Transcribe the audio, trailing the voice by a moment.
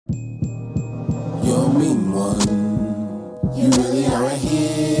mean one. You really are a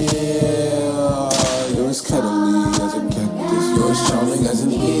hero. You're as cuddly as a cactus. You're as charming as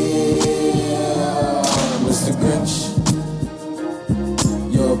an ear. Mr. Grinch,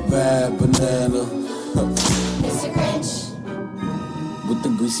 you're a bad banana. Mr. Grinch, with the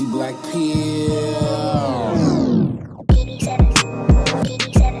greasy black peel.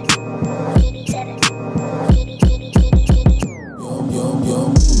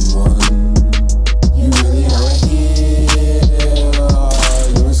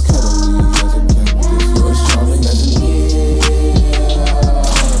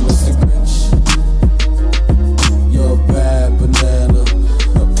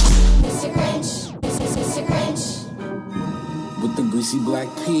 With the greasy black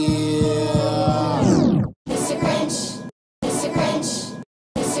peel. Mr. Grinch, Mr. Grinch,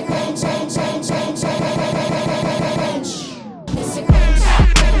 Mr. Grinch, Grinch, Grinch, Grinch, Grinch, Mr. Grinch, Grinch,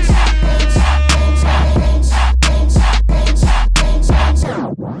 Grinch, Grinch, Grinch,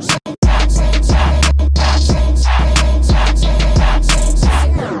 Grinch, Grinch, Grinch,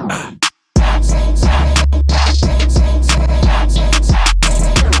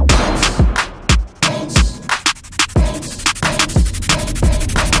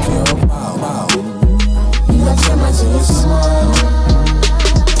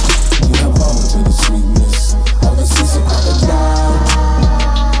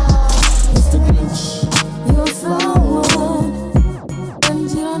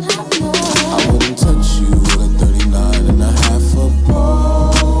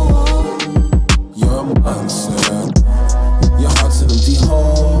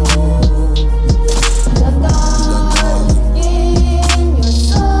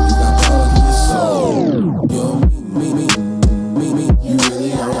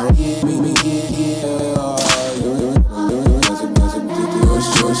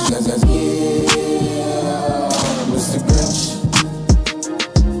 Mr. Grinch,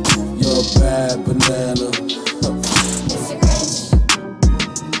 you're a bad banana. Mr. Grinch,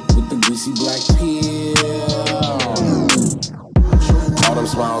 with the greasy black peel. All them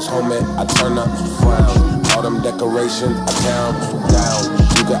smiles, homie, I turn up, frown. All them decorations, I count down.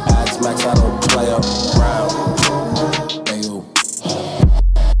 You can ask Max, I don't play around. Ayo.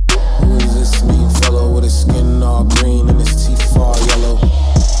 Who is this mean fellow with his skin all green and his teeth all yellow?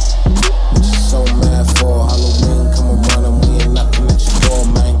 What you so mad for? Halloween, come around and we ain't knocking at your door,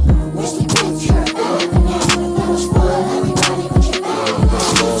 man. Mr. Grinch, you're a bad banana. What's wrong, everybody? What you bad?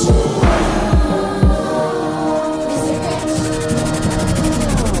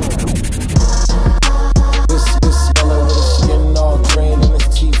 This fellow with his skin all green and his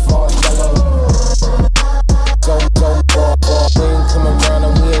teeth all yellow. Don't Halloween, come around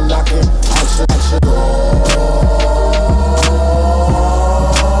and we ain't knocking at your door.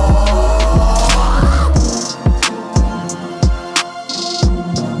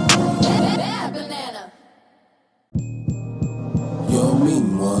 Bad banana. You're a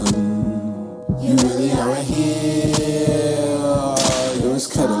mean one. You really are a hero. You're as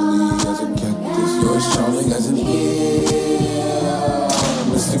cuddly as a cactus. You're as charming as an ear.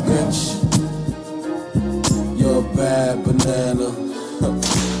 Mr. Grinch, you're a bad banana.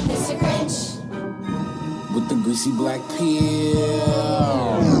 Mr. Grinch, with the greasy black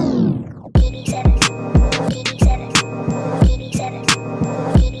peel.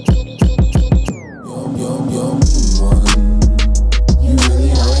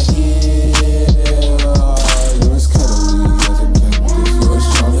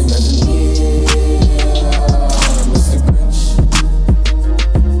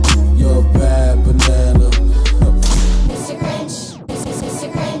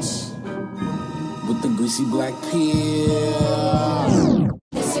 With the greasy black peel.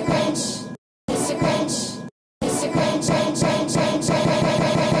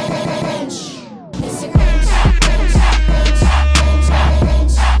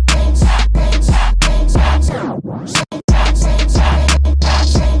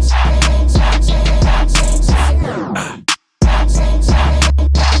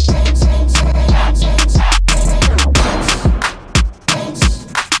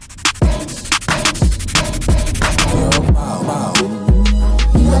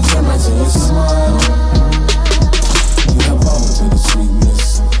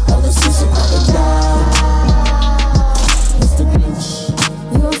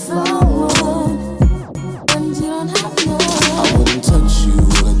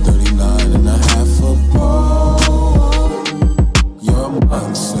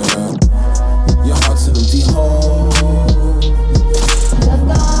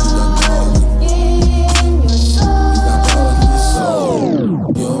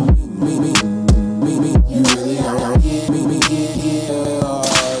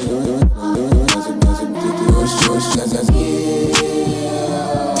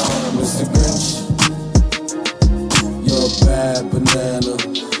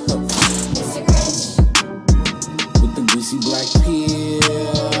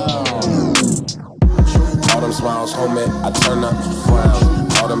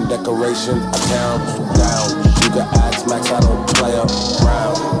 decorations, I count down. You can ask Max, I don't play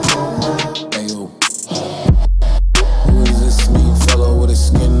around. Ayo. Who is this mean fellow with his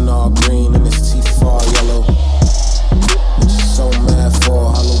skin all green and his teeth all yellow? What you so mad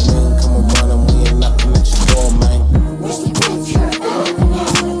for? Halloween, come around and we ain't knocking at your door, man. Mr. Grinch, you're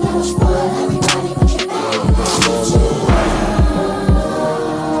spoil everybody with your bad.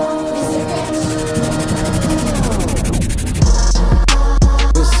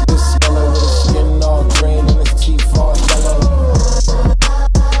 This fellow with his skin all green and his teeth all yellow.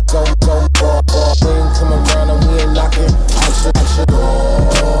 Don't come around and we ain't knocking at your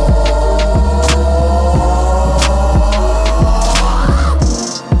door.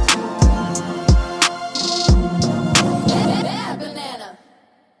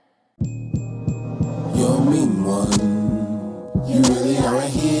 You're a mean one. You really are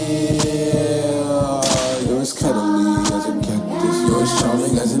here. You're as cuddly as a cactus. You're as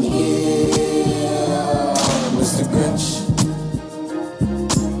charming as an ear. Mr. Grinch,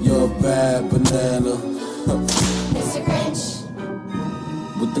 you're a bad banana. Mr. Grinch,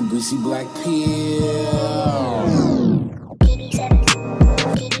 With the greasy black peel.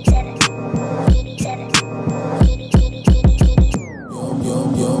 You're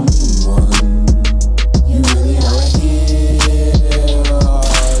a mean one. You really are here.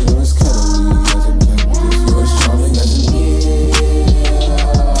 You're as cuddly as a cactus. You're as charming as an ear.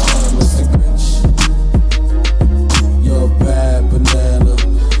 Mr. Grinch, you're a bad banana.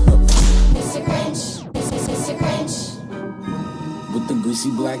 Mr. Grinch, Mr. Grinch, With the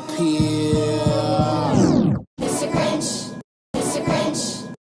greasy black peel. Mr. Grinch, Mr. Grinch,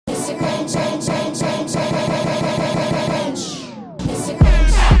 Mr. Grinch, Grinch, Grinch, Grinch, Grinch, Grinch, Mr.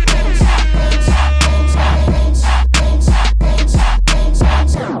 Grinch, Grinch, Grinch, Grinch, Grinch,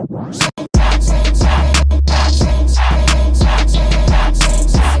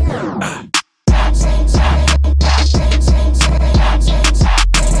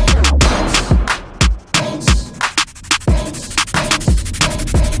 Grinch, Grinch,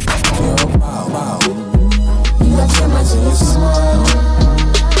 Wow. You got termites in your smile.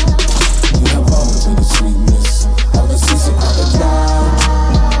 You have all the sweetness of a seasick crocodile.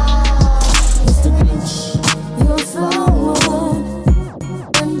 Mr. Grinch, you're a flower,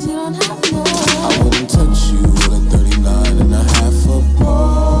 and you don't have no. I wouldn't touch you with a 39 and a half foot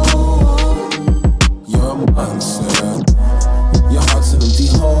pole. You're a monster. Your heart's an empty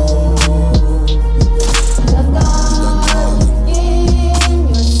hole. You've got garlic in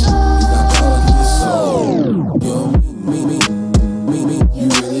your soul. Soul. You're me. You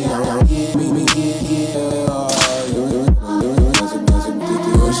really are me.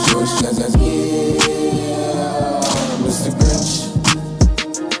 Mr. Grinch,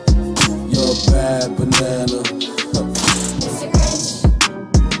 you're a bad banana. Mr. Grinch,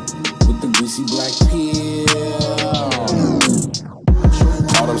 With the greasy black peel.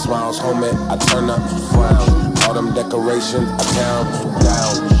 All them smiles, homie, I turn up, frown. All them decorations, I count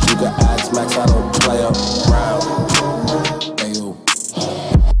down. You can ask Max, I don't play around. Ayo.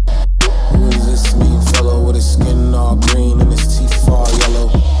 Who is this mean fellow with his skin all green and his teeth all yellow?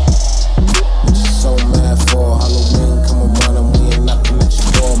 What you so mad for? Halloween, come around and we ain't knocking at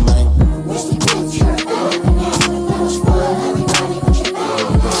your door, man. Mr. Grinch, you're spoil everybody with your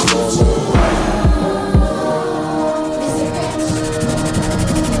bad.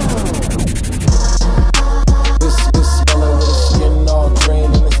 This fellow with his skin all green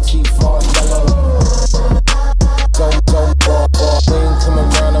and his teeth all yellow. Don't come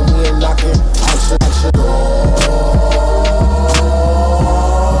around and we ain't knocking at your door.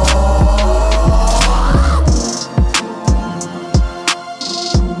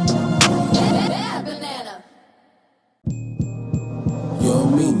 Bad banana. You're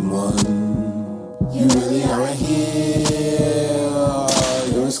a mean one. You really are here.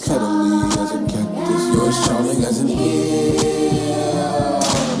 You're as cuddly as a cactus. You're as charming as an ear.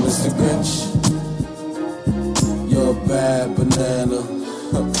 Mr. Grinch, you're a bad banana.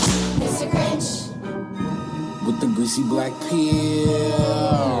 Mr. Grinch, With the greasy black peel.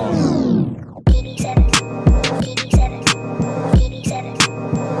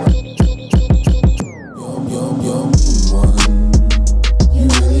 You're a mean one. You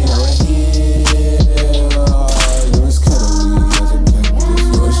really are here. You're as cuddly as a cactus.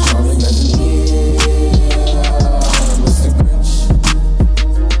 You're as charming as an ear. Mr. Grinch,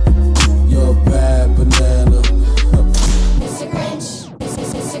 you're a bad banana. Mr. Grinch,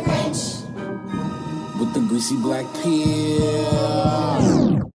 Mr. Grinch, With the greasy black peel.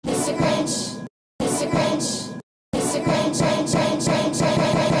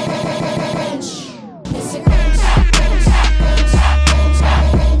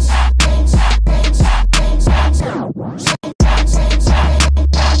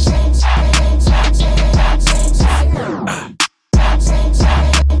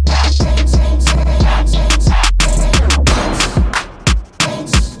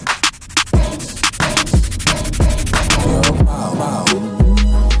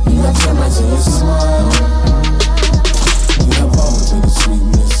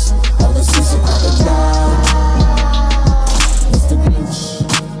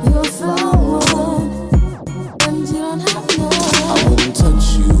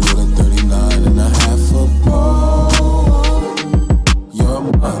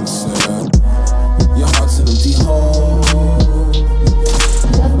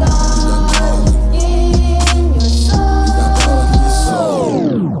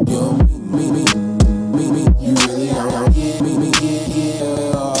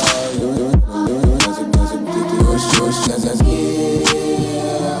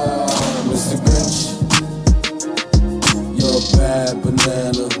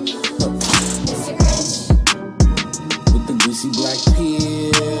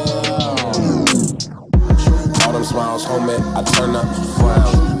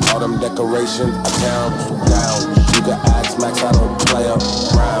 decorations, I count down. You can ask Max, I don't play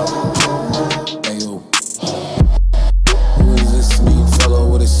around. Ayo. Who is this mean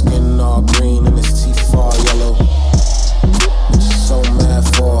fellow with his skin all green and his teeth all yellow? What you so mad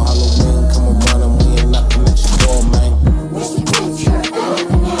for? Halloween come around and we ain't knocking at your door, man. Mr. Grinch, you're bad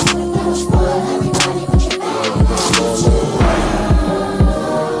banana. Spoil everybody with your bad.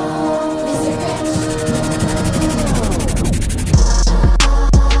 Mr. Grinch.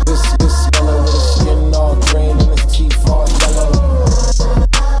 This fellow with his skin all green and his teeth all yellow.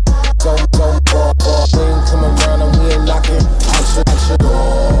 Don't green come around and we ain't knocking at your door.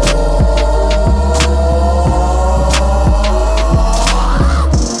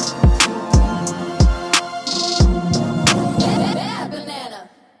 Bad banana.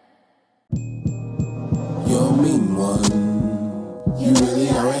 You're a mean one. You really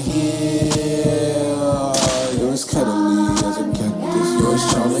are here. You're as cuddly as a cactus. You're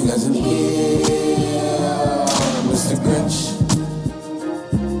as charming as an ear. Mr. Grinch,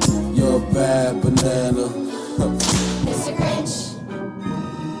 you're a bad banana. Mr. Grinch.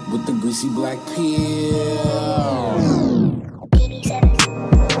 With the greasy black peel.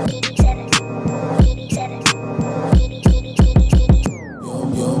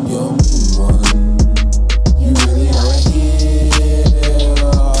 You're a mean one. You really are here.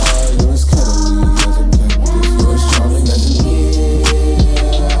 You're as cuddly as a cactus. You're as charming as an ear.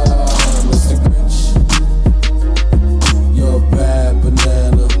 Mr. Grinch, you're a bad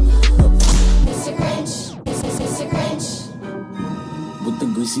banana. Mr. Grinch. Mr. Grinch. With the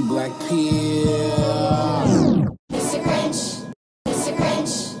greasy black peel. Mr. Grinch. Mr.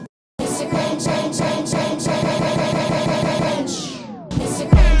 Grinch. Mr. Grinch. Grinch. Grinch. Grinch. Grinch. Grinch.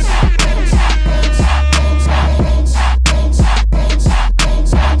 Mr. Grinch. Grinch. Grinch. Grinch. Grinch.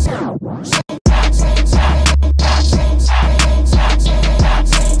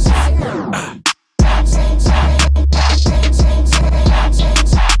 Grinch. Grinch.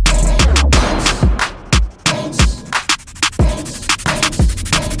 Grinch.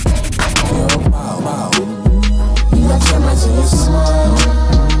 You got termites in your smile.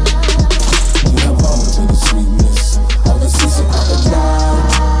 You have bubble to the sweetness of a seasick crocodile.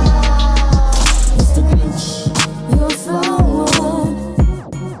 Mr. Grinch, You're a flower,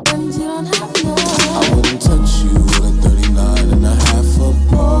 and you don't have no. I wouldn't touch you with a 39 and a half a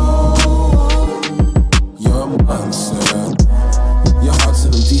ball. You're a monster. Your heart's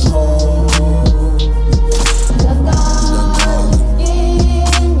an empty hole. You got garlic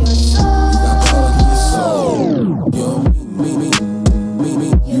in your soul. You got garlic in your soul. You're me.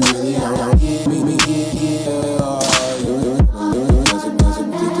 You really are me.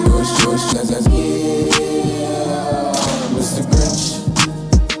 You're as Mr. Grinch,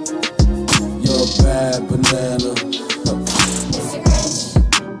 you're a bad banana. Mr. Grinch.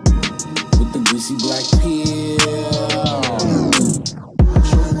 With the greasy black peel.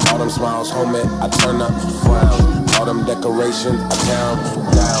 All them smiles, homie, I turn up, frown. All them decorations, I count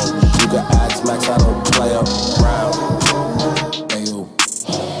down. You can ask Max, I don't play around. Ayo.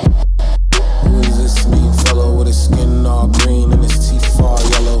 Who is this mean fellow with his skin all green and his teeth all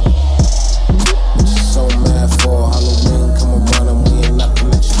yellow? What you so mad for? Halloween come around and we ain't knocking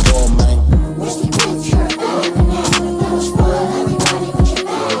at your door, man. Mr. Grinch, you're bad banana. Spoil everybody with your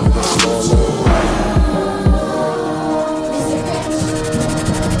bad. Mr. Grinch.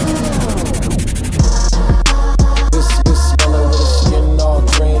 This fellow with his skin all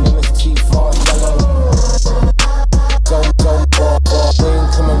green and his teeth all yellow. Don't green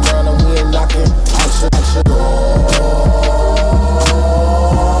come around and we ain't knocking at your door.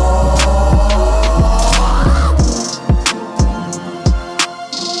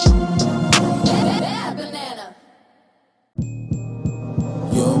 Bad banana.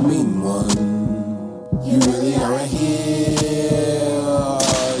 You're a mean one. You really are here.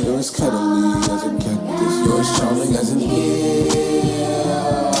 You're as cuddly as a cactus. You're as charming as an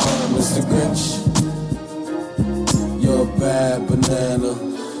ear. Mr. Grinch, you're a bad banana.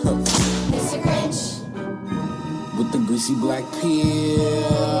 Mr. Grinch. With the greasy black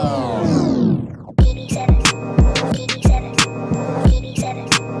peel.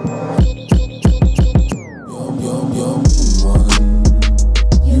 You're a mean one.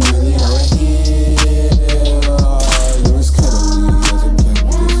 You really are here. You're as cuddly as a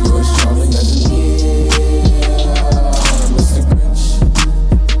cactus. You're as charming as an ear. Mr. Grinch,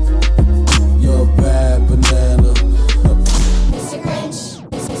 you're a bad banana. Mr. Grinch.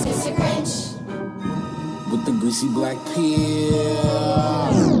 Mr. Grinch. With the greasy black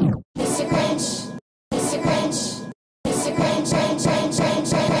peel.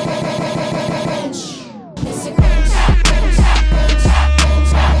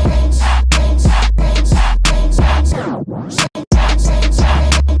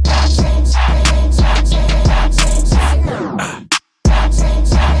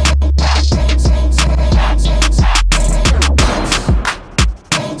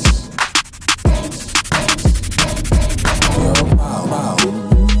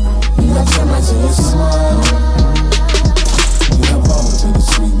 your smile. You have all to the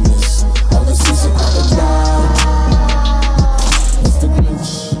sweetness of a seasick crocodile. Mr.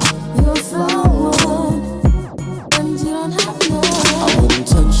 Grinch, You're a flower, and you don't have no. I wouldn't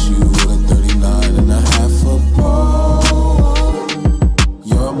touch you with a 39 and a half foot pole.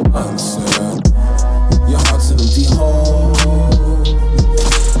 You're a monster. Your heart's an empty hole.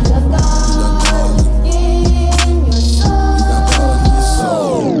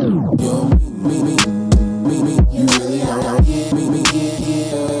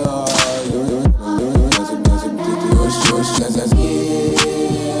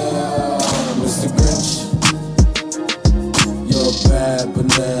 Mr. Grinch, you're a bad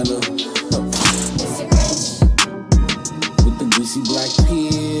banana. Mr. Grinch, With the greasy black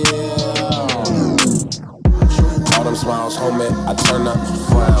peel. All them smiles, homie, I turn up,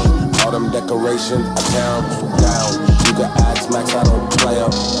 frown. All them decorations, I count down. You can ask Max, I don't play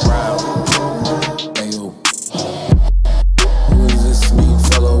around. Ayo. Who is this mean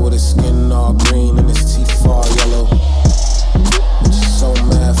fellow with his skin all green and his teeth all yellow? What you so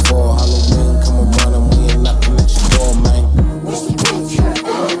mad for? Halloween, come around and we ain't knocking at your door, man. Mr. Grinch, you're a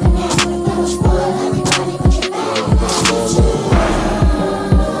bad banana. What's wrong, everybody? What you want?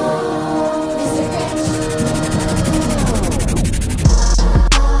 Mr. Grinch.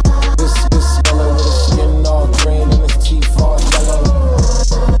 This fellow with his skin all green and his teeth all yellow.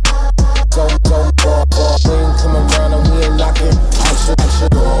 Don't Halloween, come around and we ain't knocking at your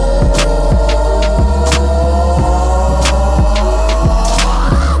door.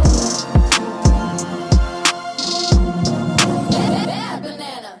 Bad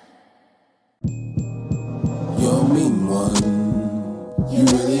banana. You're a mean one. You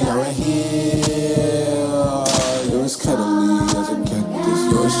really aren't here. You're as cuddly as a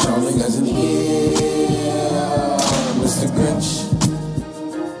cactus. You're as charming as an ear. Mr. Grinch,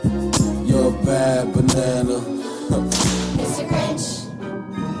 you're a bad banana. Mr. Grinch,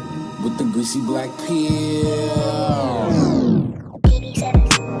 With the greasy black peel.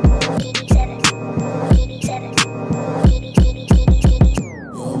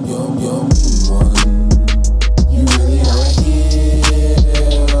 You're a mean one. You really aren't here.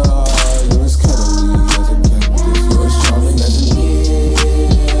 You're as cuddly as a cactus. You're as charming as an ear.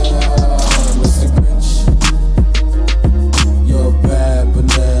 Mr. Grinch, you're a bad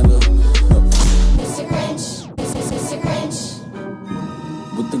banana. Mr. Grinch, Mr. Grinch,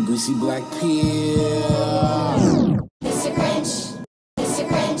 With the greasy black peel. Mr. Grinch, Mr.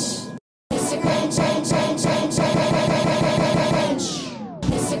 Grinch, Mr. Grinch, Grinch, Grinch, Grinch, Grinch, Grinch,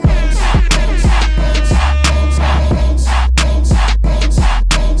 Mr. Grinch, Grinch, Grinch, Grinch, Grinch,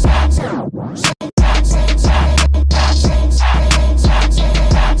 Grinch, Grinch,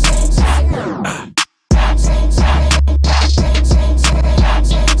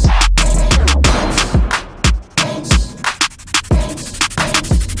 Grinch,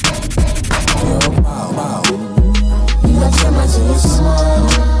 Wow. You got termites in your smile.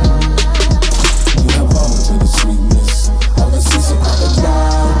 You have all to the sweetness of a seasick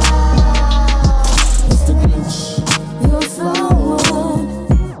crocodile. Mr. Grinch, you're a flower,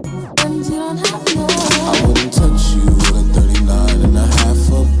 and you don't have no. I wouldn't touch you with a 39 and a half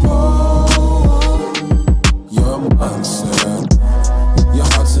foot pole. You're a monster. Your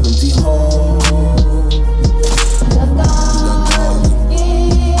heart's an empty hole.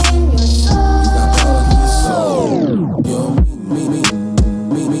 You're me.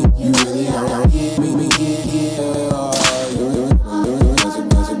 You really are.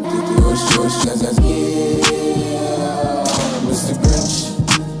 Mr. Grinch,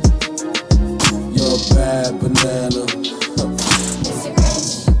 you're a bad banana. Mr.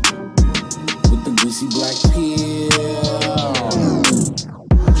 Grinch, With the greasy black peel.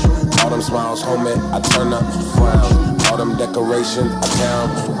 All them smiles, homie, I turn up, frown. All them decorations, I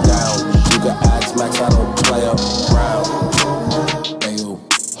count down. You can ask Max, I don't play around. Ayo.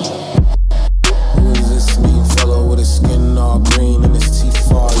 Who is this mean fellow with his skin all green and his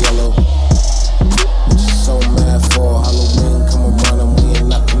teeth all yellow? What you so mad for? Halloween, come around and we ain't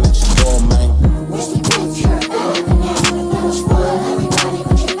knocking at your door, man. Mr. Grinch, you're a bad banana. What's wrong, everybody?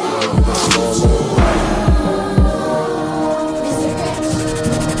 What you want?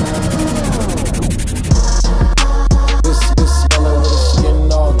 This fellow with his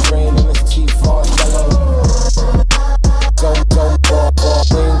skin all green and his teeth all yellow. Don't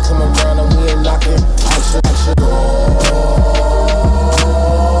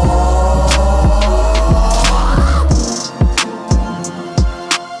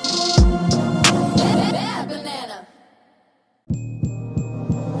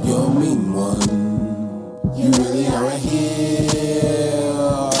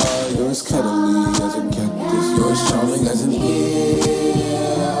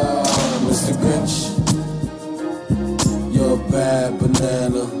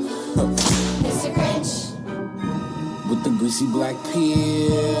greasy black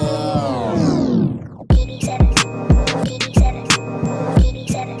peel.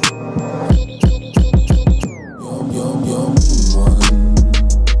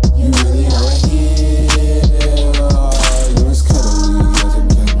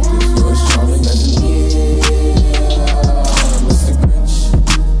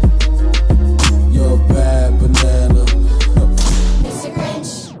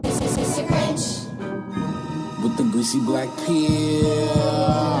 With the greasy black peel.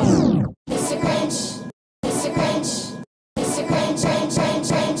 Mr. Grinch, Mr. Grinch, Mr. Grinch, Grinch, Grinch,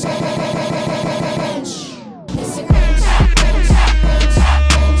 Grinch, Grinch, Grinch, Mr. Grinch, Grinch,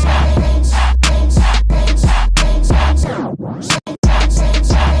 Grinch, Grinch, Grinch, Grinch, Grinch,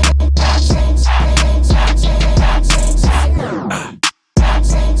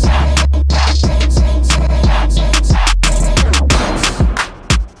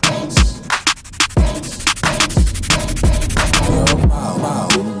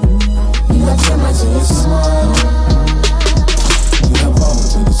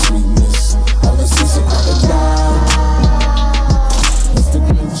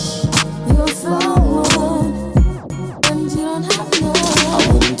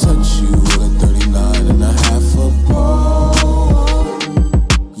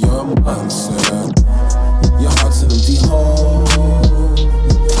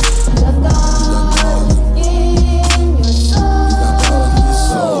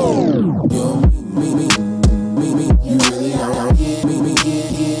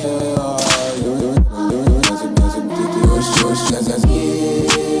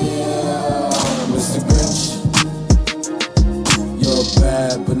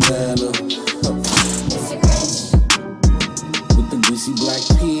 banana. Mr. Grinch, With the greasy black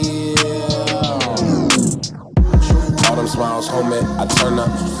peel. All them smiles, homie, I turn up,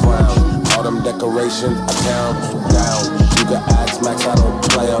 frown. All them decorations, I count down. You can ask Max, I don't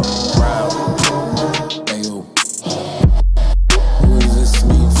play around. Ayo. Who is this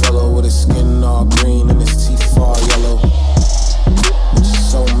mean fellow with his skin all green and his teeth all yellow? What you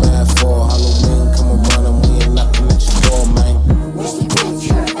so mad for? Halloween, come around and we ain't knocking at your door, man. Mr. Grinch,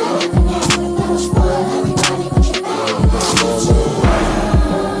 you're a bad banana. What's wrong, everybody? What's your bad?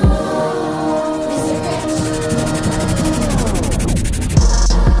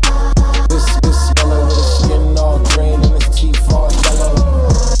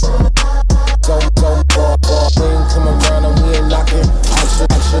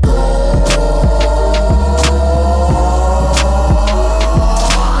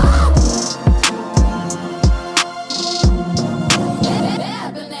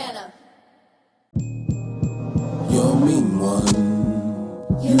 You're a mean one.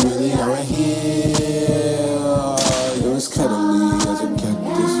 You really are a heel. You're as cuddly as a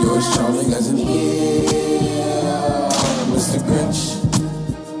cactus. You're as charming as an eel. Mr. Grinch,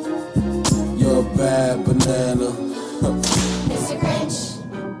 you're a bad banana. Mr. Grinch,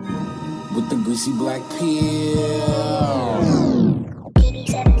 With the greasy black peel.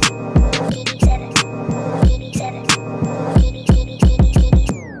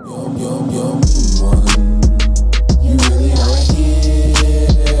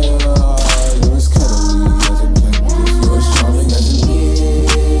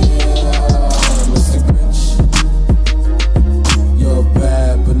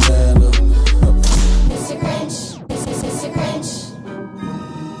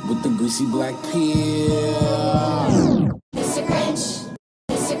 With the greasy black peel. Mr. Grinch,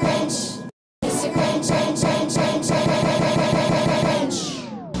 Mr. Grinch, Mr. Grinch, Grinch, Grinch, Grinch, Grinch,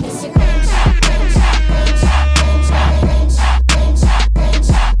 Mr. Grinch, Grinch,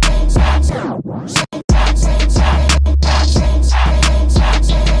 Grinch, Grinch, Grinch, Grinch, Grinch,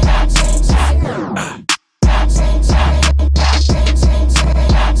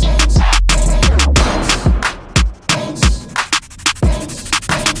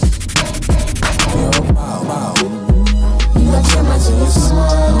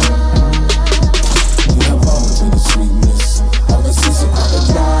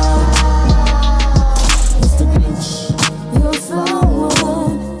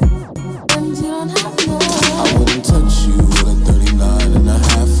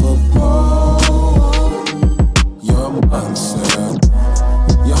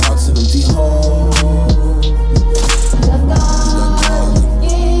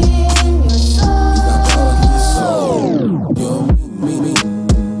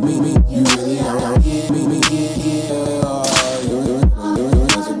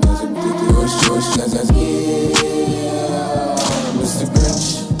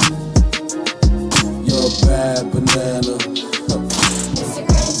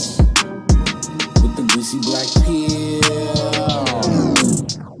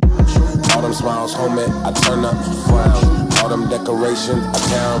 smiles, homie, I turn up, frown. All them decorations, I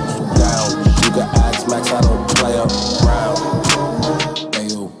count down. You can ask Max, I don't play around.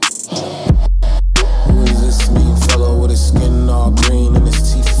 Ayo. Who is this mean fellow with his skin all green and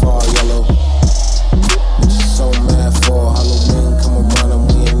his teeth all yellow? What you so mad for? Halloween, come around and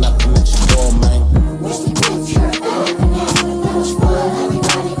we ain't knocking at your door, man.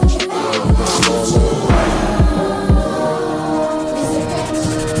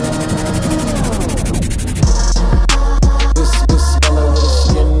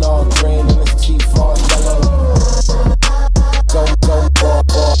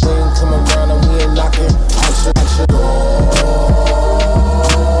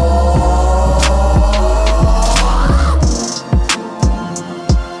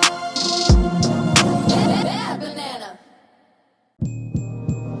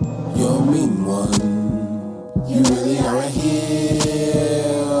 You're a mean one. You really are right here.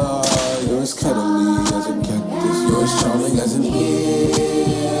 You're as cuddly as a cactus. You're as charming as an ear.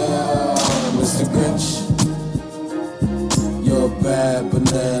 Mr. Grinch, you're a bad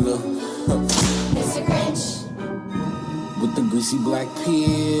banana. Mr. Grinch, with the greasy black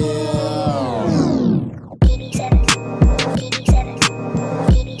peel.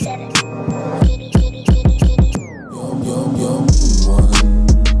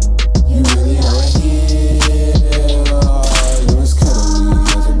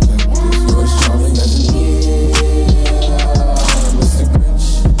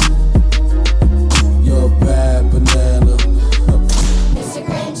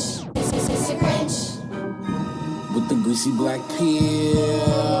 With the greasy black peel.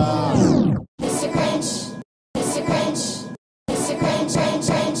 Mr. Grinch, Mr. Grinch, Mr. Grinch,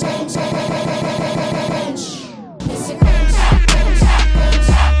 Grinch, Grinch, Grinch, Grinch, Mr. Grinch, Grinch,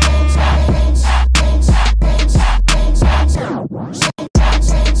 Grinch, Grinch, Grinch, Grinch, Grinch,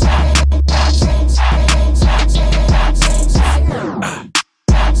 Grinch,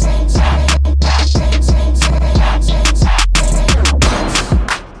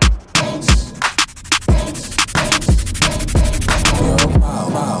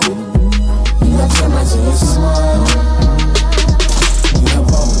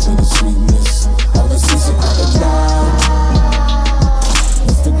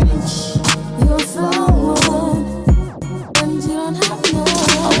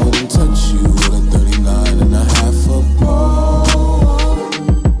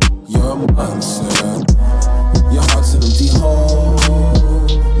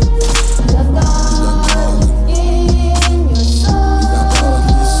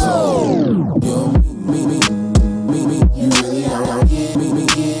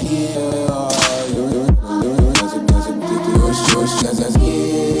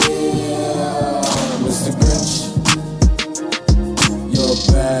 Mr. Grinch, you're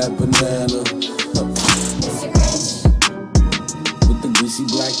a bad banana. Mr. Grinch, with the greasy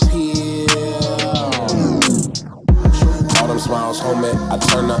black peel. All them smiles, homie, I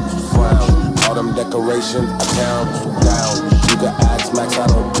turn up, frown. All them decorations, I count down. You can ask Max, I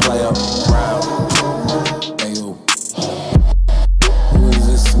don't play around. Ayo. Who is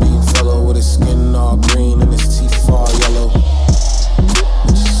this mean fellow with his skin all green and his teeth all yellow?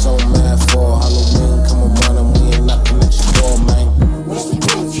 What you so mad for? Halloween, come around and we ain't knocking at your door, man. Mr.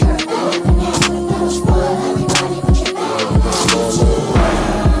 Grinch, you're a bad banana. Which one? Everybody with your name.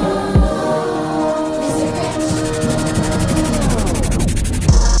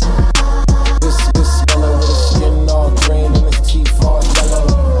 This fellow with his skin all green and his teeth all yellow.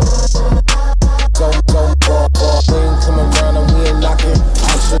 Don't come around and we ain't knocking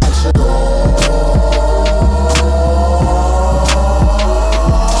at your door.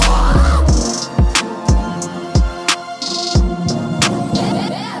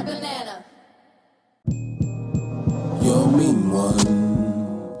 Bad banana. You're a mean one.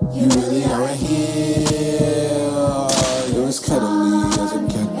 You really are right here. You're as cuddly as a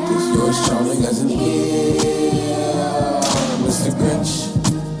cactus. You're as charming as an ear. Mr. Grinch,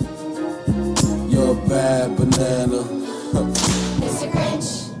 you're a bad banana. Mr. Grinch,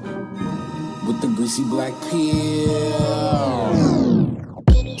 with the greasy black peel.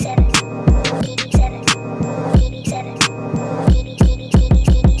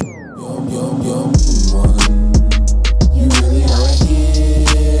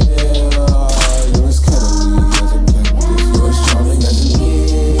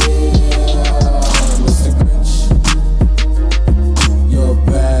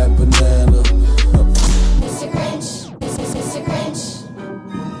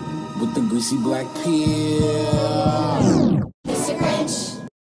 With the greasy black peel. Mr. Grinch,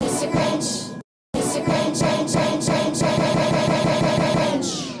 Mr. Grinch, Mr. Grinch, Grinch, Grinch, Grinch,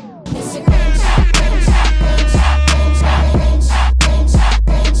 Grinch, Mr. Grinch.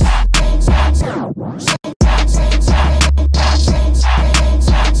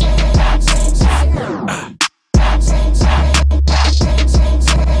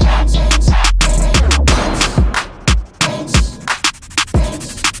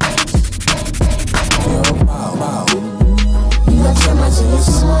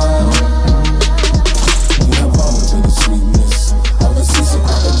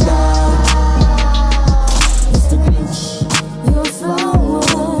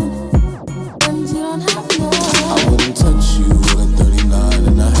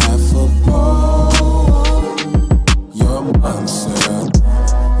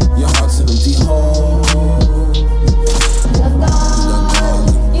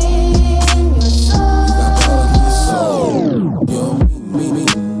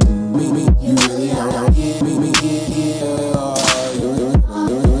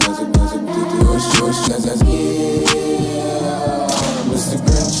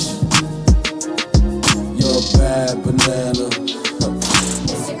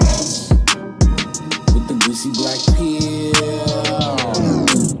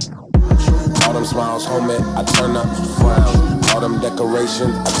 smiles, homie, I turn up, frown. All them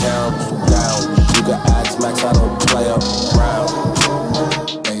decorations, I count down. You can ask Max, I don't play around.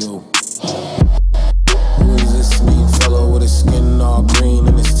 Ayo. Who is this mean fellow with his skin all green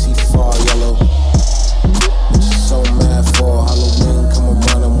and his teeth all yellow? What you so mad for? Halloween, come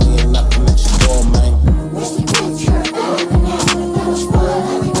around and we ain't knocking at your door, man. Mr. Grinch, you're a bad banana. Don't spoil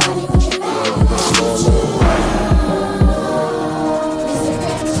everybody with your bad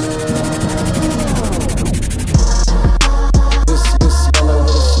This fellow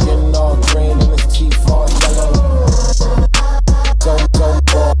with his skin all green and his teeth all yellow. Don't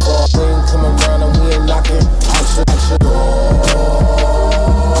ball, come around and we ain't knocking at your door.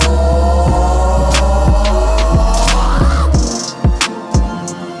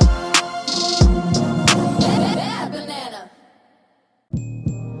 bad banana.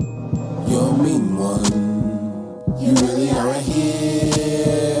 You're a mean one. You really aren't here.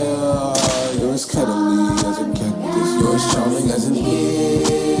 You're as cuddly as a cactus. You're as charming as an ear.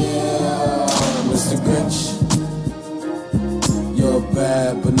 Mr. Grinch, you're a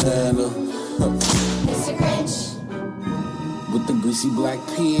bad banana. Mr. Grinch. With the greasy black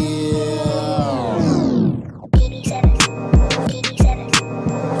peel.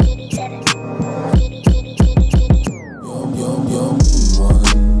 You're a mean one.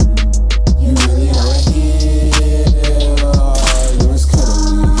 You really aren't here. You're as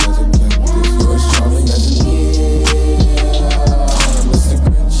cuddly as a cactus. You're as charming as an ear. Mr.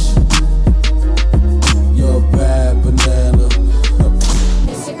 Grinch, you're a bad banana.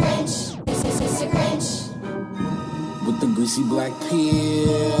 Mr. Grinch. Mr. Grinch. With the greasy black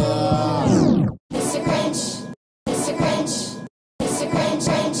peel. Mr. Grinch. Mr. Grinch. Mr. Grinch.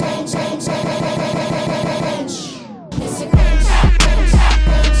 Grinch. Grinch. Grinch. Grinch. Mr. Grinch.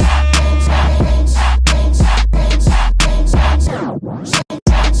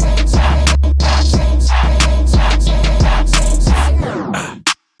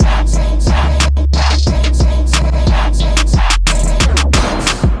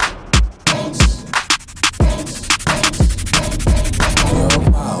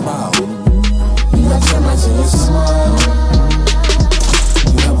 You got termites in your smile.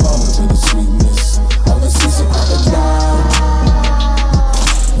 You have all to the sweetness of a seasick crocodile.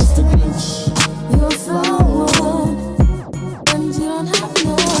 Mr. Grinch, You're a flower, and you don't have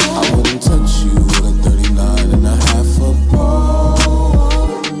no. I wouldn't touch you with a 39 and a half football.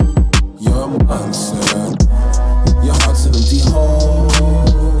 You're a monster. Your heart's an empty hole.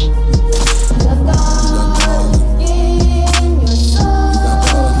 You got garlic in your soul. You got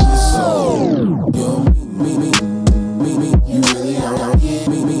garlic in your soul. You're me. You really are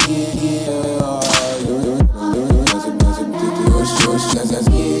me.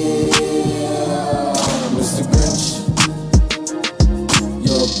 Mr. Grinch,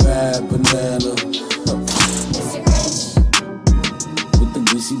 you're a bad banana. Mr. Grinch. With the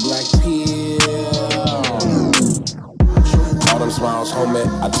greasy black peel. All them smiles, homie,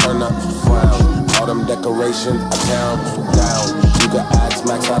 I turn up, frown. All them decorations, I count down. You can ask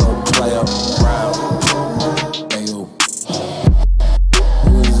Max, I don't play around. Ayo.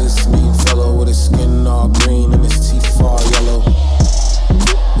 Who is this mean fellow with his skin all green and his teeth all yellow?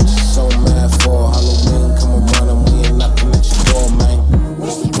 What you so mad for? Halloween, come around and we ain't knocking at your door, man.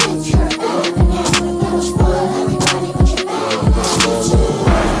 Mr. Grinch, you're a bad banana. Don't spoil everybody with your bad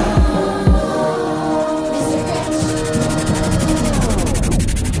Mr. Grinch.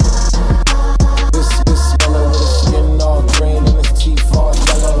 This fellow with his skin all green and his teeth all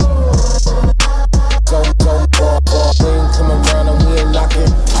yellow. Don't ball, come around and we ain't knocking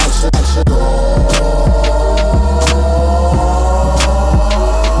at your door.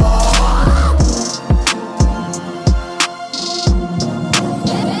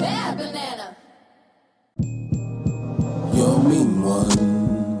 Bad banana. You're a mean one.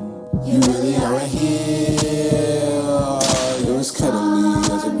 You really aren't here. You're as cuddly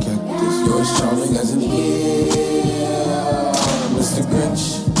as a cactus. You're as charming as an ear. Mr. Grinch,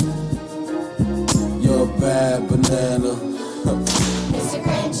 you're a bad banana. Mr.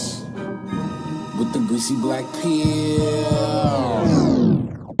 Grinch. With the greasy black peel.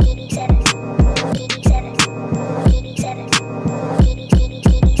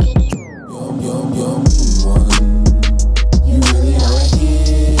 You're a mean one. You really aren't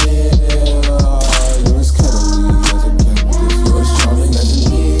here. You're as cuddly as a cactus. You're as charming as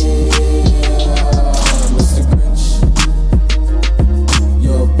an ear. Mr. Grinch,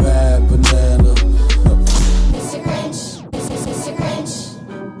 you're a bad banana. Mr. Grinch. Mr. Grinch.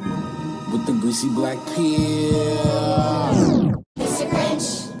 With the greasy black peel. Mr. Grinch.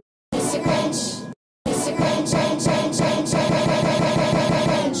 Mr. Grinch. Mr. Grinch. Grinch. Grinch. Grinch.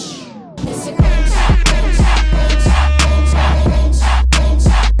 Grinch. Mr. Grinch.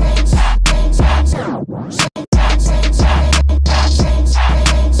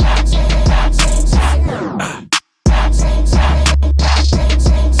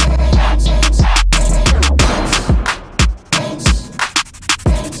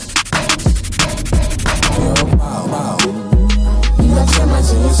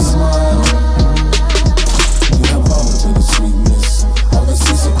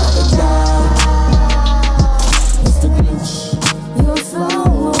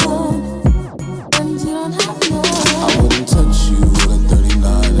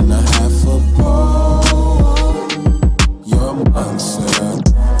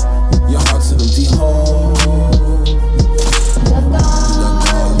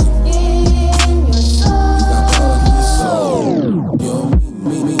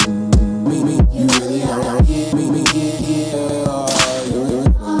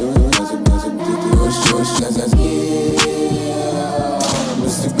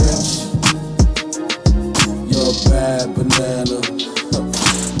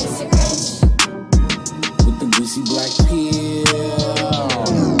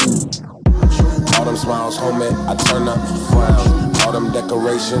 smiles, homie, I turn up, frown. All them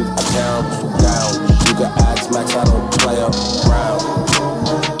decorations, I count down. You can ask Max, I don't play around.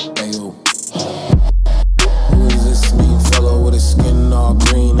 Ayo. Who is this mean fellow with his skin all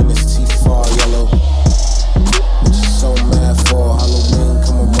green and his teeth all yellow? What you so mad for? Halloween,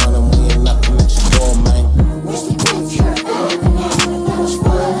 come around and we ain't knocking at your door, man. Mr. Grinch, you're a bad banana. You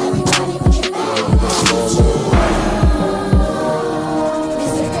spoil everybody with your bad attitude.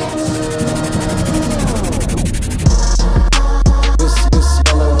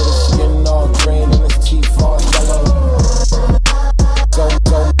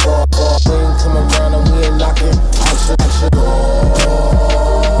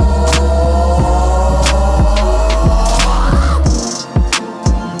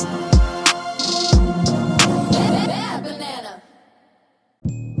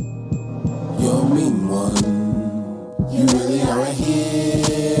 You're a mean one. You really are right here.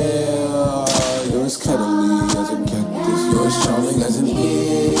 You're as cuddly as a cactus. You're as charming as an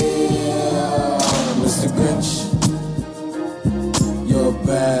ear. Mr. Grinch, you're a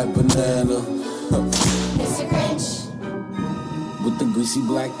bad banana. Mr. Grinch, With the greasy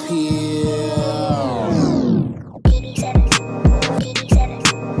black peel.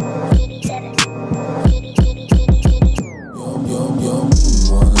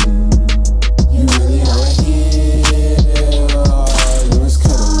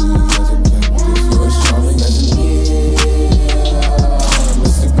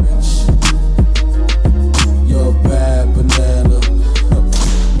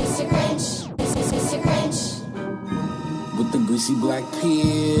 With the greasy black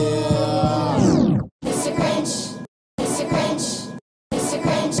peel. Mr. Grinch, Mr. Grinch, Mr.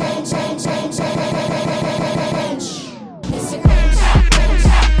 Grinch, Grinch, Grinch, Grinch, Grinch, Grinch. Mr. Grinch,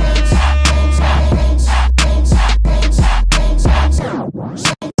 Grinch, Grinch, Grinch, Grinch, Grinch, Grinch, Grinch,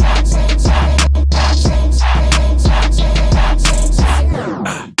 Grinch.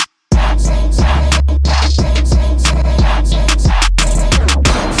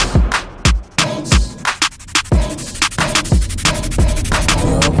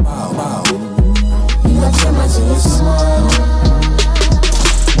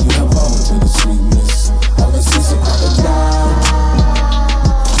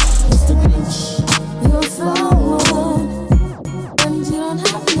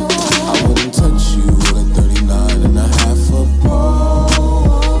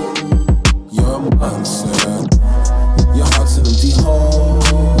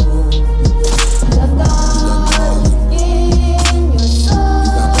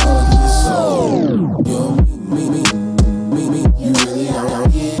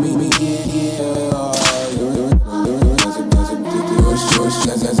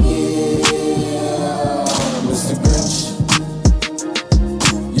 Mr. Grinch,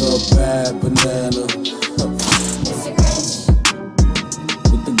 you're a bad banana. Mr. Grinch,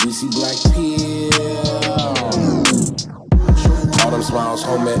 With the greasy black peel. All them smiles,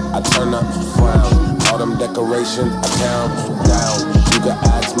 homie, I turn up, frown. All them decorations, I count down. You can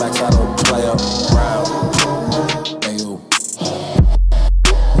ask Max, I don't play around. Ayo.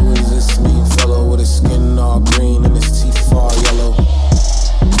 Who is this mean fellow with his skin all green and his teeth all yellow?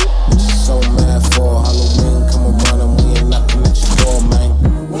 What you so mad for? Halloween, come around and we ain't knocking at your door, man.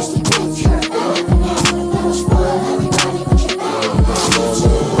 Mr. Grinch, you're a bad banana. You spoil everybody with your bad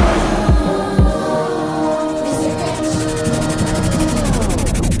attitude. Mr. Grinch,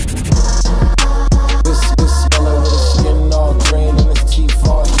 This fellow with his skin all green and his teeth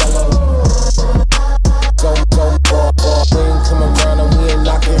all yellow. Don't green, come around and we ain't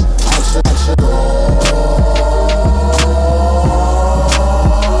knocking at your door.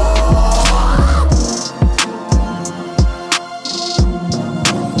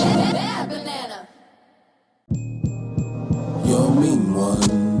 bad banana. You're a mean one.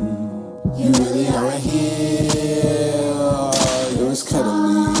 You really are right here. You're as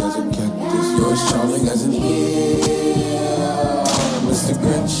cuddly as a cactus. You're as charming as an ear. Mr.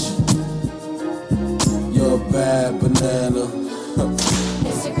 Grinch, you're a bad banana.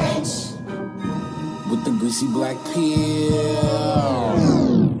 Mr. Grinch, With the greasy black peel.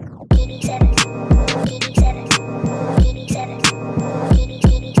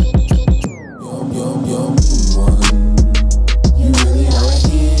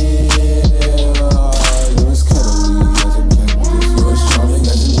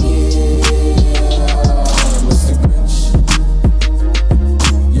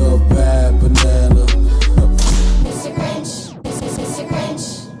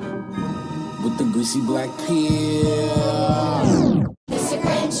 With the greasy black peel. Mr.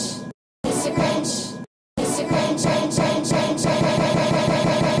 Grinch, Mr. Grinch, Mr. Grinch, Grinch, Grinch, Grinch,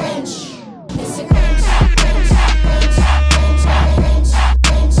 Grinch, Grinch. Mr. Grinch.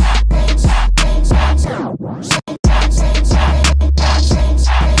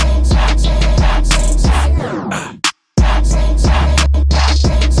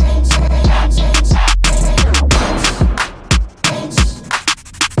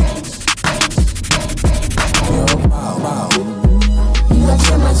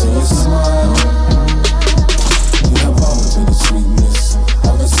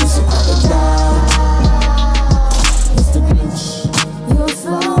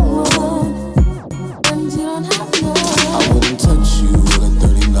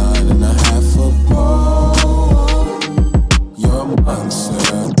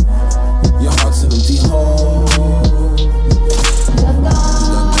 monster. Your heart's an empty hole.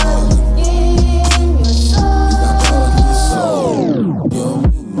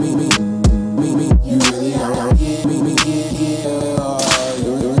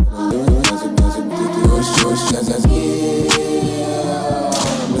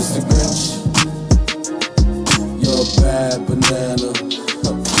 Mr. Grinch, you're a bad banana.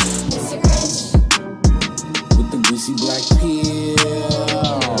 Mr. Grinch, With the greasy black peel.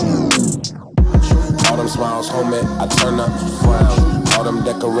 All them smiles, homie, I turn up, frown. All them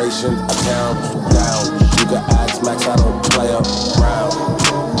decorations, I count down. You can ask Max, I don't play around.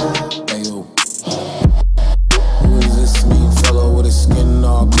 Hey, who is this mean fellow with his skin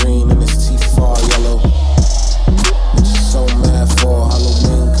all green and his teeth all yellow? What you so mad for?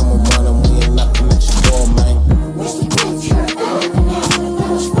 Halloween, come around and we ain't knocking at your door, man. Mr. Grinch, you're a bad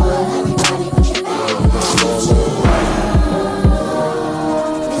banana. What's wrong, everybody? What you mad?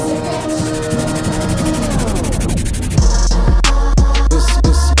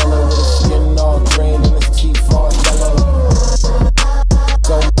 This fellow with his skin all green and his teeth all yellow.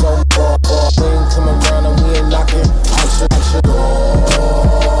 Don't Halloween, come around and we ain't knocking at your door.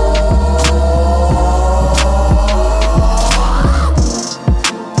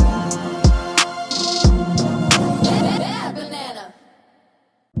 Bad banana.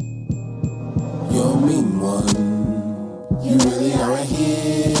 You're a mean one. You really aren't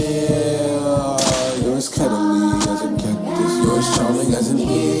here. You're as cuddly as a cactus. You're as charming as an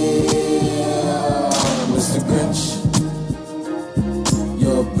ear. Mr. Grinch,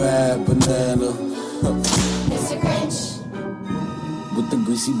 you're a bad banana. Mr. Grinch, With the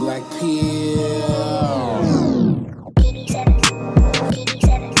greasy black peel.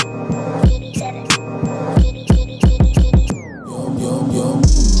 You're a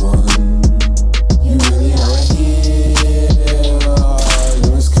mean one. You really aren't here.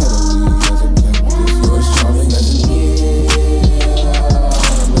 You're as cuddly as a cactus. You're as charming as an ear.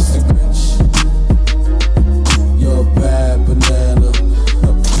 Mr. Grinch, you're a bad banana.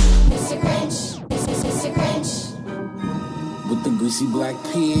 Mr. Grinch, Mr. Grinch, With the greasy black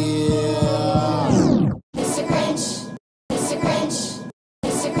peel. Mr. Grinch, Mr. Grinch,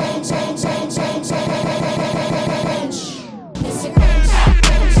 Mr. Grinch, Grinch, Grinch, Grinch, Grinch, Mr. Grinch, Grinch,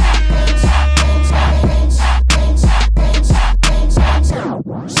 Grinch, Grinch, Grinch, Grinch,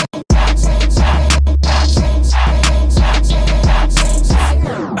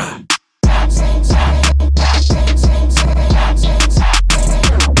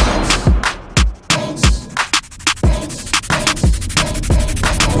 Grinch, Grinch,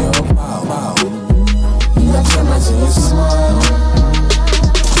 Wow. You got termites in your smile.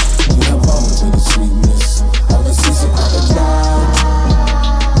 You have all to the sweetness of a seasick crocodile.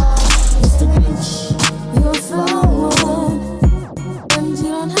 Mr. Grinch, you're a flower, and you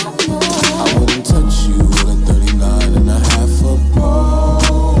don't have no. I wouldn't touch you with a 39 and a half football.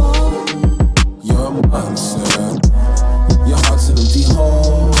 You're a monster. Your heart's an empty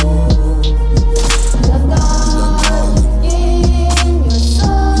hole.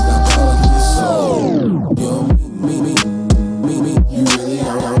 You're me. You really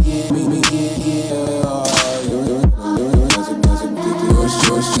are me.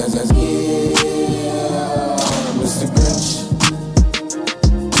 Mr. Grinch,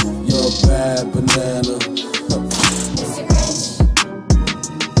 you're a bad banana. Mr. Grinch,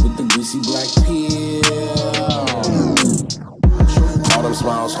 With the greasy black peel. All them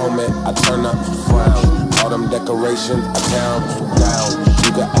smiles, homie, I turn up, frown. All them decorations, I count down.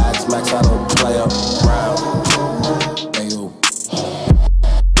 You can ask Max, I don't play around. Hey, who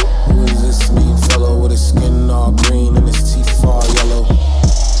is this mean fellow with his skin all green and his teeth all yellow?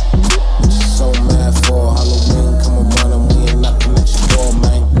 What you so mad for? Halloween, come around and we ain't knocking at your door,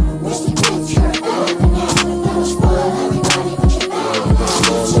 man. Mr. Grinch, you're a bad banana. What's wrong, everybody? What you mad?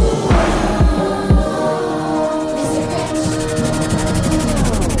 Mr. Grinch,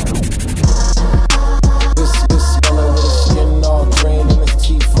 This fellow with his skin all green and his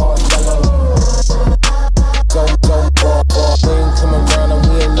teeth all yellow. Don't Halloween, come around and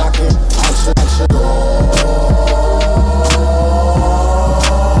we ain't knocking at your door.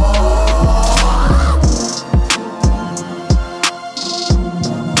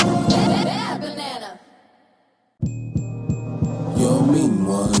 bad banana. You're a mean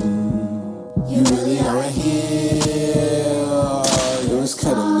one. You really aren't here. You're as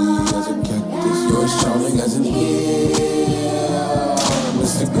cuddly as a cactus. You're as charming as an ear.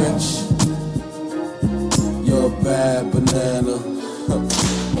 Mr. Grinch, you're a bad banana.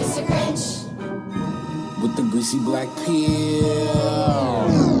 Mr. Grinch, With the greasy black peel.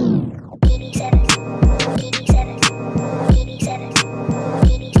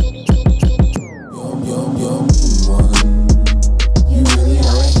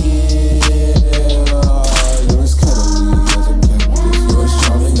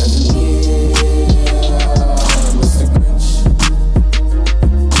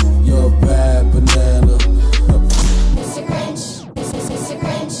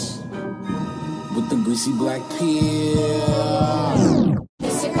 Black pill.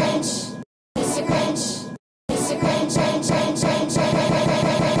 Mr. Grinch, Mr. Grinch, Mr. Grinch, Grinch, Grinch, Grinch,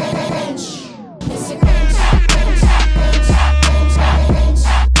 Grinch, Mr. Grinch, Grinch, Grinch, Grinch,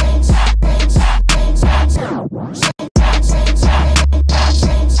 Grinch, Grinch, Grinch, Grinch,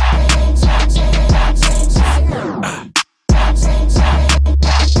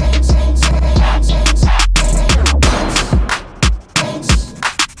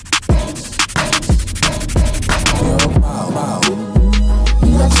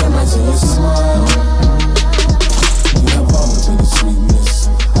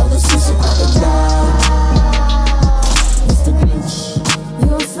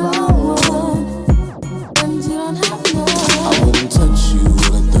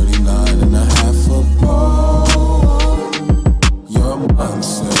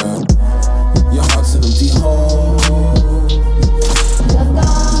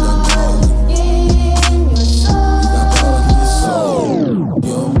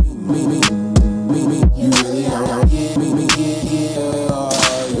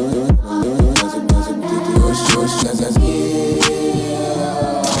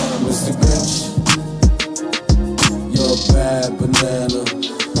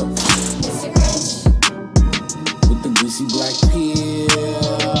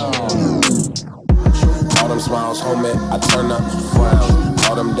 I turn up, frown.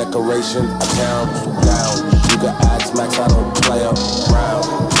 All them decorations, I count down. You can ask Max, I don't play around.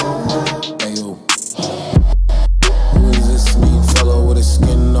 Ayo. Who is this sweet fellow with his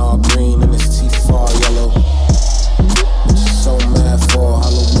skin all green and his teeth all yellow? What you so mad for?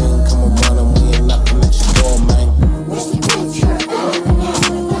 Halloween come around and we ain't knocking at your door, man.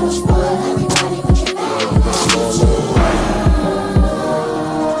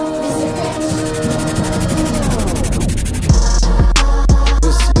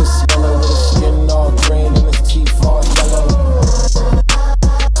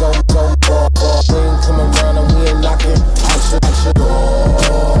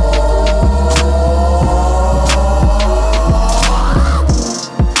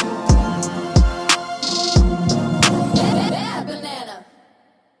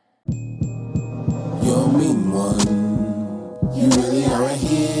 You're a mean one. You really are right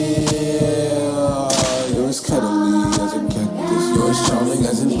here. You're as cuddly as a cactus. You're as charming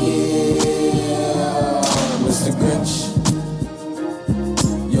as an ear. Mr. Grinch,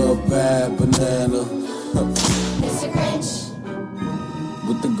 you're a bad banana. Mr. Grinch,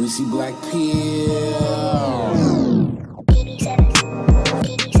 With the greasy black peel.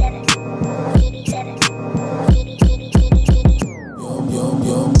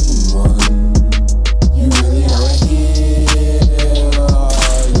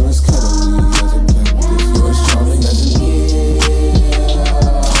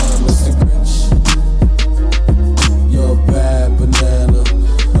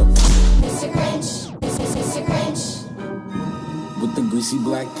 With the greasy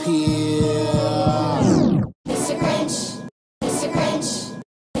black peel. Mr. Grinch, Mr. Grinch,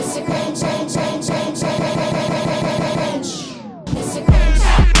 Mr. Grinch, Grinch, Grinch, Grinch, Grinch, Mr. Grinch,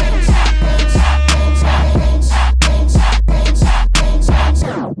 Grinch, Grinch, Grinch, Grinch, Grinch, Grinch,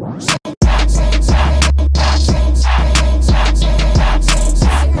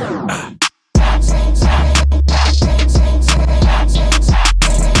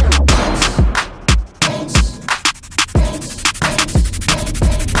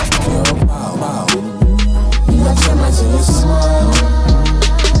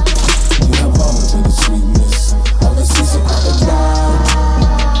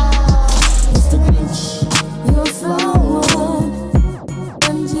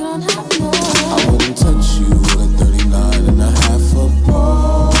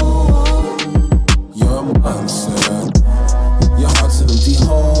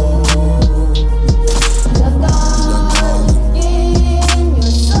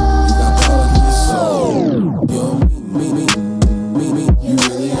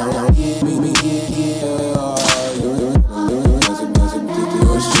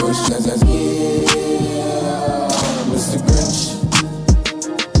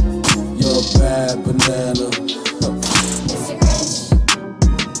 banana. Mr. Grinch,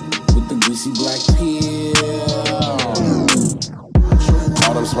 With the greasy black peel.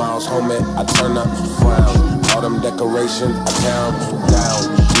 All them smiles, homie, I turn up, frown. All them decorations, I count down.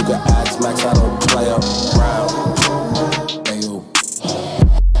 You can ask Max, I don't play around. Ayo.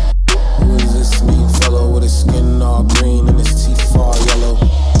 Who is this sweet fellow with his skin all green and his teeth all yellow?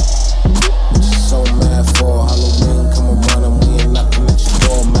 What you so mad for? Halloween come around and we ain't knocking at your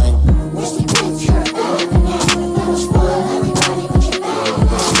door, man. Mr. Grinch, you're everybody, what you want, everybody, what you want.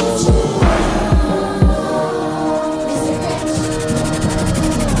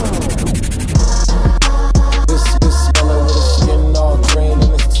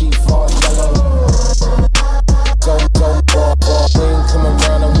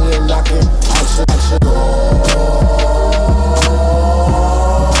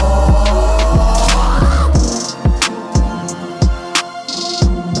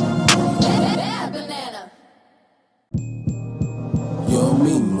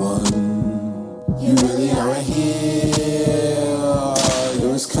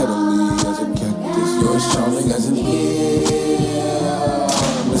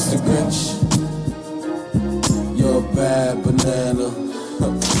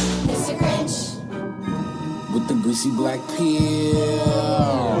 greasy black peel.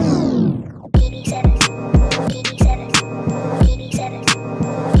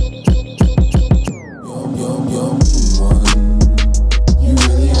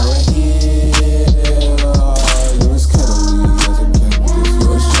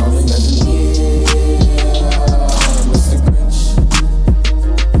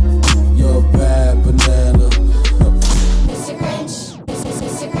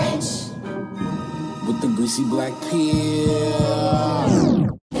 The greasy black peel.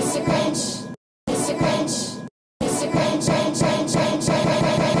 Mr. Grinch, Mr. Grinch, Mr. Grinch, Grinch, Grinch, Grinch,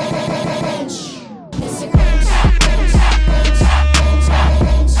 Grinch, Mr. Grinch, Grinch, Grinch,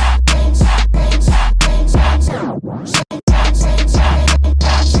 Grinch, Grinch, Grinch, Grinch,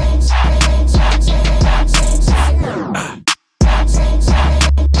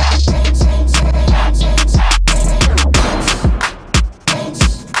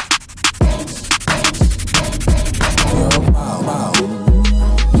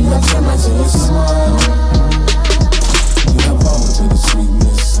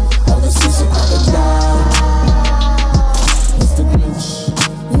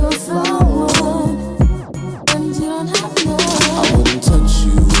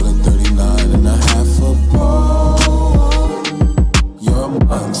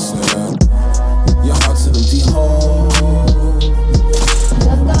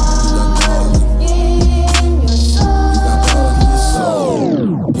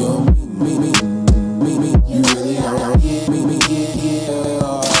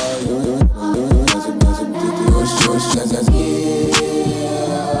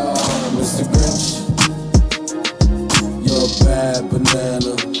 Mr. Grinch, you're a bad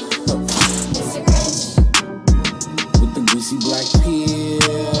banana. Mr. Grinch, with the greasy black peel.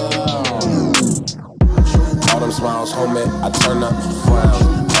 Autumn smiles, homie, I turn up,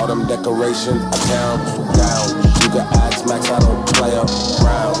 frown. Autumn decorations, I count down. You can ask Max, I don't play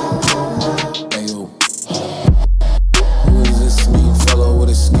around. Ayo. Who is this sweet fellow with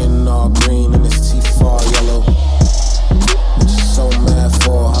his skin all green and his teeth all yellow? What you so mad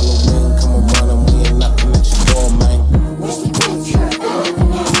for? Halloween, come around and we ain't knocking at your door, man. Mr. Grinch, you're a bad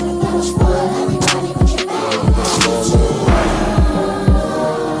banana. You spoil everybody with your bad.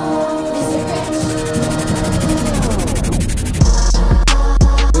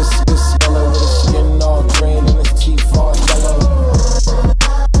 This fellow with his skin all green and his teeth all yellow.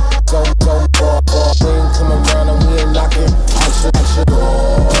 Don't come around and we ain't knocking at your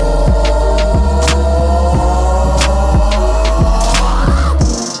door.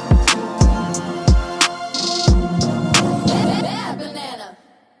 Bad banana.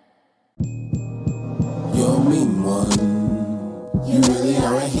 You're a mean one. You really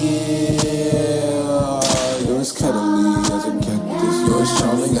are a heel. You're as cuddly as a cactus. You're as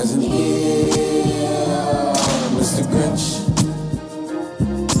charming as an eel. Mr. Grinch,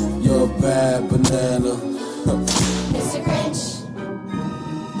 you're a bad banana. Mr. Grinch,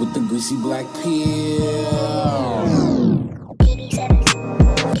 With the greasy black peel.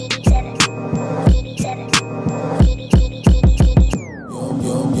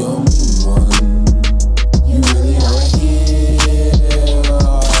 You're a mean one. You really are a heel.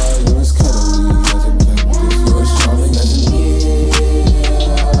 You're as cuddly as a cactus. You're as charming as an eel.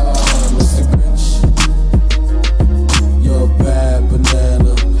 Mr. Grinch, you're a bad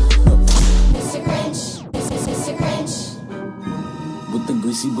banana. Mr. Grinch, Mr. Grinch, With the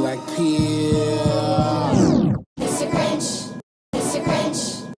greasy black peel. Mr. Grinch, Mr. Grinch,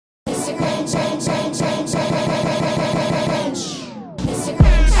 Mr. Grinch, Grinch, Grinch, Grinch, Grinch, Mr.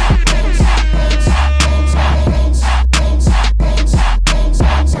 Grinch, Grinch, Grinch, Grinch, Grinch,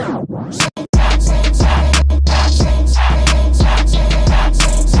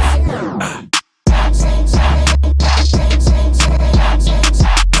 Grinch,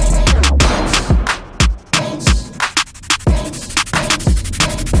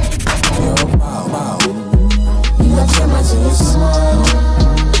 You got termites in your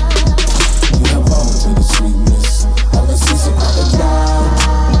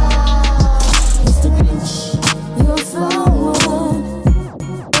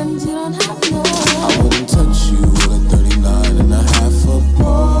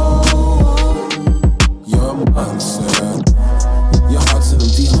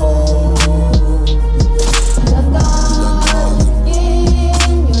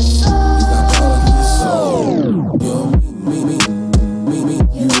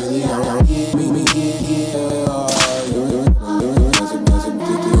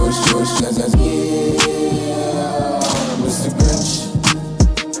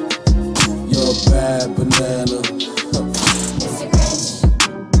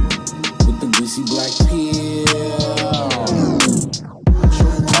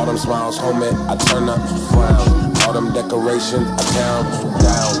decorations, I count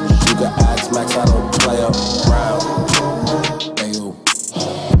down. You can ask Max, I don't play up.